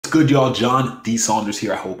good, y'all? John D. Saunders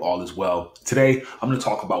here. I hope all is well. Today, I'm going to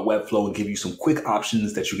talk about Webflow and give you some quick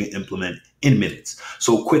options that you can implement in minutes.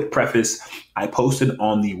 So quick preface, I posted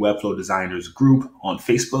on the Webflow designers group on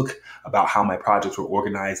Facebook about how my projects were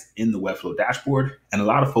organized in the Webflow dashboard. And a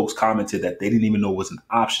lot of folks commented that they didn't even know it was an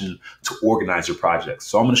option to organize your projects.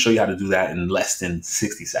 So I'm going to show you how to do that in less than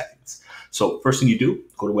 60 seconds. So first thing you do,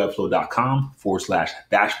 go to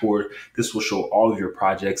webflow.com/dashboard. This will show all of your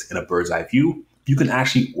projects in a bird's eye view. You can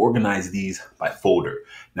actually organize these by folder.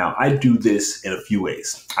 Now, I do this in a few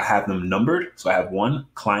ways. I have them numbered. So I have 1,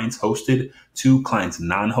 clients hosted, 2, clients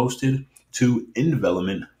non-hosted, 2, in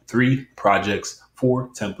development, 3, projects, 4,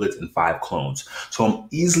 templates, and 5, clones. So I'm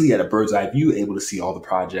easily at a bird's eye view able to see all the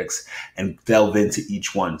projects and delve into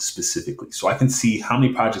each one specifically. So I can see how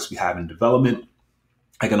many projects we have in development.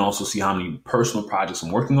 I can also see how many personal projects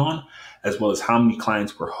I'm working on, as well as how many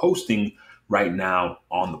clients we're hosting right now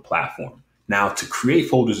on the platform. Now, to create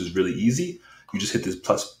folders is really easy. You just hit this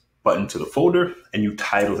plus button to the folder and you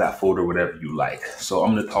title that folder whatever you like. So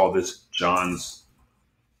I'm going to call this John's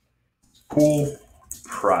Pool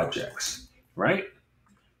Projects, right?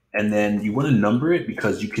 And then you want to number it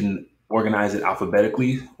because you can organize it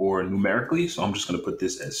alphabetically or numerically. So I'm just going to put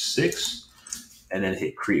this as 6 and then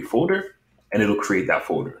hit create folder and it'll create that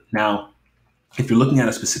folder. Now, if you're looking at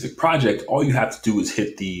a specific project, all you have to do is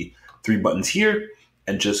hit the 3 buttons here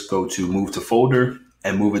and just go to move to folder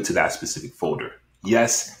and move it to that specific folder.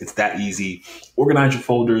 Yes, it's that easy. Organize your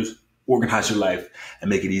folders, organize your life, and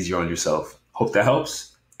make it easier on yourself. Hope that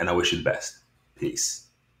helps, and I wish you the best. Peace.